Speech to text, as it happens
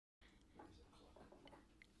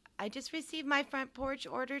I just received my Front Porch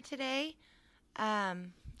order today.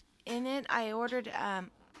 In it, I ordered a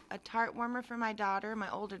tart warmer for my daughter,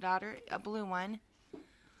 my older daughter, a blue one.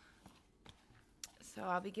 So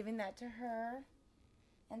I'll be giving that to her.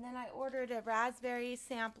 And then I ordered a raspberry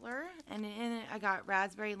sampler, and in it I got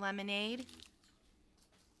raspberry lemonade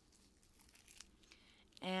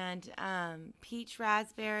and peach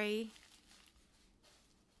raspberry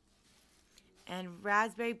and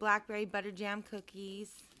raspberry blackberry butter jam cookies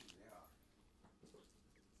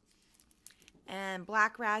and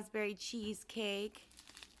black raspberry cheesecake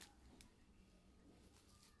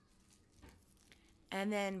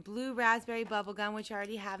and then blue raspberry bubblegum, which I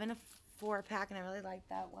already have in a 4-pack, and I really like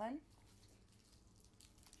that one.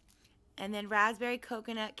 And then raspberry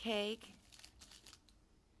coconut cake.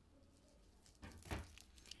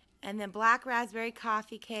 And then black raspberry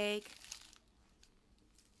coffee cake.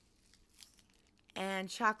 And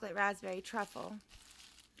chocolate raspberry truffle.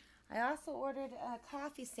 I also ordered a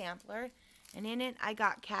coffee sampler, and in it I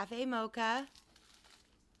got cafe mocha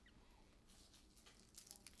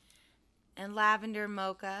and lavender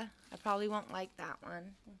mocha. I probably won't like that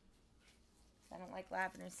one. I don't like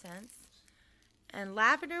lavender scents. And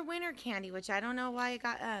lavender winter candy, which I don't know why I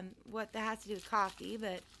got, what that has to do with coffee,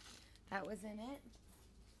 but that was in it.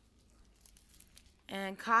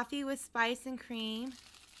 And coffee with spice and cream.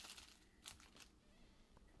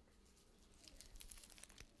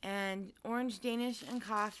 And orange Danish and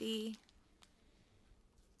coffee.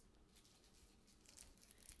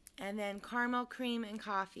 And then caramel cream and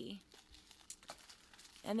coffee.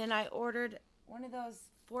 And then I ordered one of those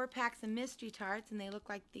 4 packs of mystery tarts, and they look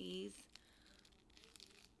like these.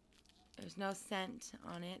 There's no scent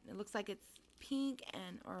on it. It looks like it's pink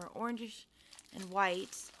and or orangish and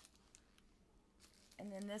white.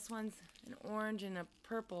 And then this one's an orange and a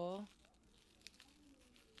purple.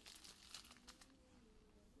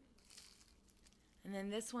 And then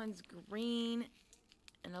this one's green,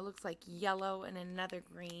 and it looks like yellow and another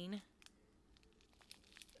green.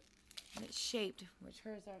 And it's shaped, which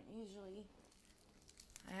hers aren't usually.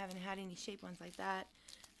 I haven't had any shaped ones like that.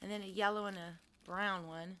 And then a yellow and a brown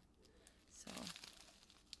one. So.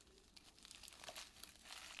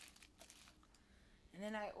 And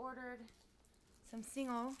then I ordered some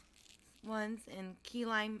single ones in key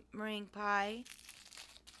lime meringue pie.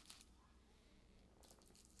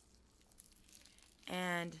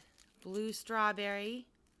 And blue strawberry.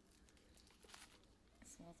 It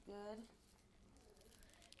smells good.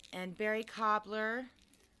 And berry cobbler.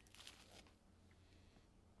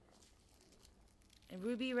 And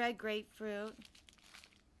ruby red grapefruit.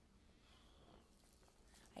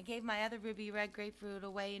 I gave my other ruby red grapefruit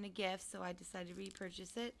away in a gift, so I decided to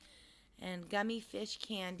repurchase it. And gummy fish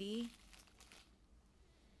candy.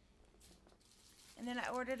 And then I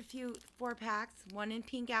ordered a few 4-packs, one in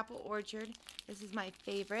Pink Apple Orchard. This is my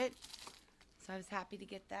favorite, so I was happy to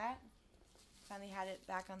get that. Finally had it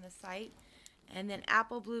back on the site. And then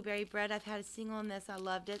apple blueberry bread. I've had a single in this. I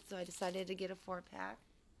loved it, so I decided to get a 4-pack.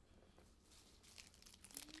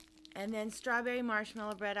 And then strawberry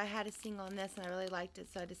marshmallow bread. I had a single in this, and I really liked it,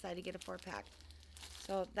 so I decided to get a 4-pack.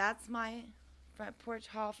 So that's my Front Porch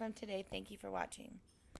haul from today. Thank you for watching.